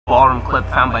ballroom clip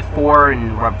found by 4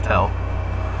 and Rubber Toe.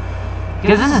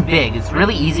 Because this is big. It's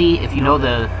really easy if you know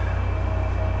the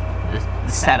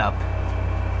setup.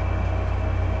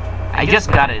 I just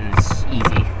got it and it's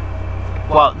easy.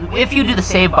 Well, if you do the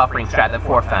save buffering strat that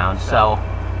 4 found, so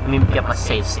let me get my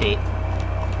save state.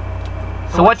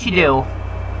 So what you do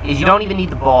is you don't even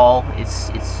need the ball.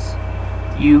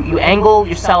 You angle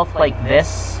yourself like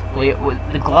this with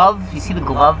the glove. You see the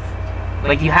glove?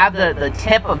 Like you have the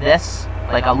tip of this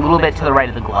like a little bit to the right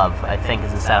of the glove, I think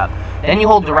is the setup. Then you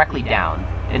hold directly down.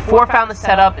 And 4 found the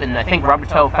setup, and I think Rubber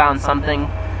Toe found something.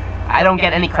 I don't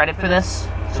get any credit for this,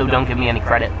 so don't give me any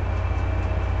credit.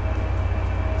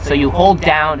 So you hold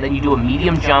down, then you do a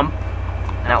medium jump,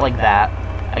 not like that.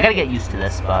 I gotta get used to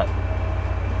this, but...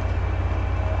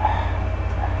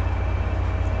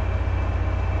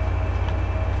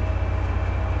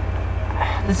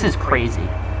 this is crazy.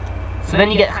 So then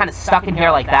you get kind of stuck in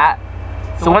here like that.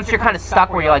 So once you're kind of stuck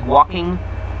where you're like walking,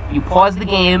 you pause the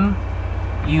game,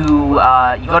 you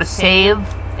go to save,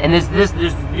 and there's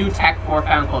this new tech 4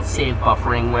 found called save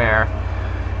buffering where,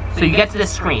 so you get to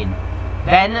this screen.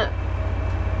 Then,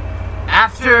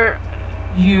 after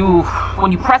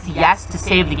when you press yes to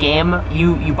save the game,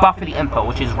 you buffer the input,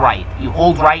 which is right. You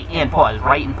hold right and pause,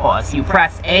 right and pause. So you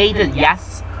press A to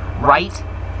yes, right,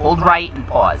 hold right and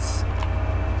pause.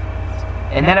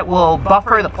 And then it will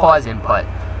buffer the pause input.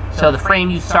 So the frame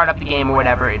you start up the game or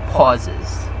whatever, it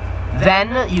pauses.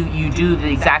 Then you do the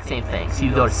exact same thing. So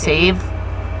you go to save,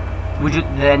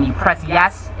 then you press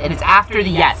yes, and it's after the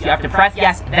yes. You have to press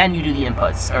yes, then you do the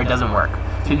inputs, or it doesn't work.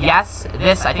 So yes,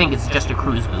 this I think is just a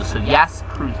cruise boost. So yes,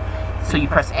 cruise. So you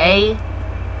press A,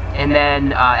 and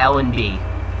then L and B.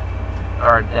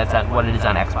 Or that's what it is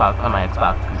on Xbox, on my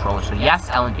Xbox controller. So yes,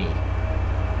 L and B.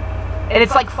 And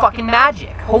it's like fucking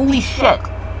magic. Holy shit.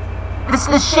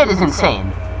 This shit is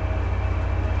insane.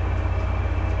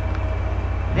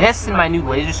 This and my new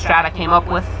laser strat I came up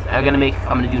with, I'm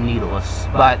gonna do needleless.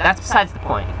 But that's besides the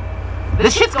point.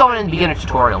 This shit's going in the beginner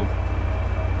tutorial.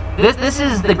 This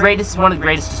is the greatest, one of the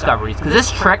greatest discoveries. Because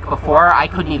this trick before, I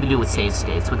couldn't even do with save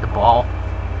states, with the ball.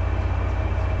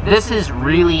 This is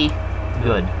really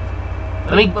good.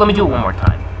 Let me do it one more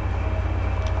time.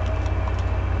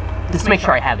 Just to make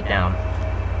sure I have it down.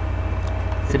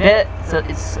 It's a bit,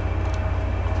 it's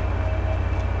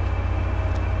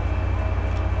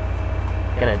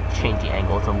gotta change the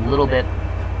angle. It's a little bit,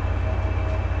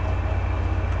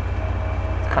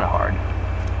 it's kind of hard.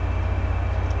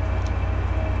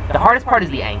 The hardest part is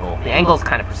the angle. The angle is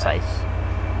kind of precise.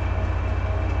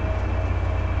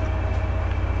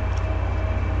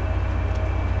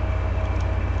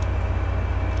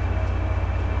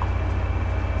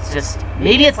 It's just,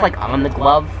 maybe it's like on the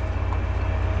glove.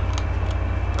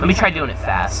 Let me try doing it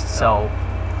fast. So,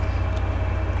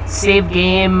 save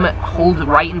game, hold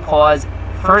right and pause.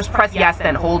 First press yes,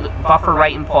 then hold buffer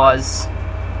right and pause.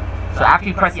 So after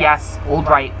you press yes, hold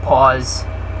right, pause.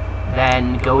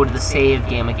 Then go to the save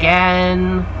game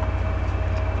again.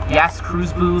 Yes,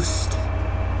 cruise boost.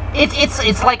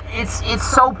 It's like it's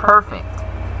so perfect.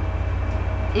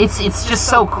 It's just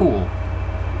so cool.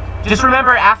 Just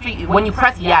remember when you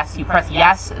press yes,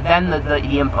 then the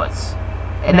inputs,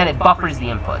 and then it buffers the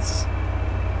inputs.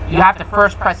 You have to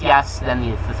first press yes, then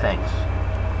the things.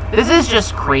 This is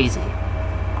just crazy.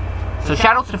 So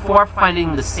shoutouts to 4 for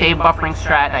finding the save buffering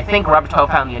strat, and I think Rubber Toe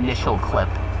found the initial clip.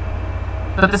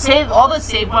 But all the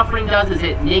save buffering does is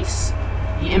it makes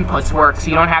the inputs work, so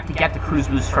you don't have to get the cruise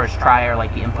boost first try or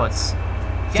like the inputs.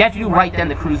 So you have to do right then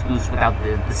the cruise boost without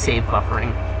the save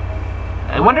buffering.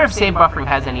 I wonder if save buffering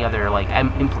has any other like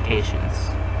implications.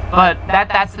 But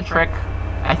that's the trick.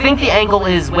 I think the angle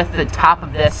is with the top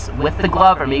of this with the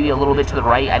glove, or maybe a little bit to the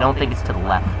right. I don't think it's to the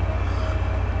left.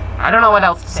 I don't know what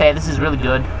else to say. This is really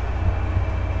good.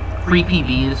 Free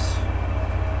PBs.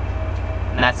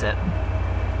 And that's it.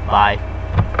 Bye.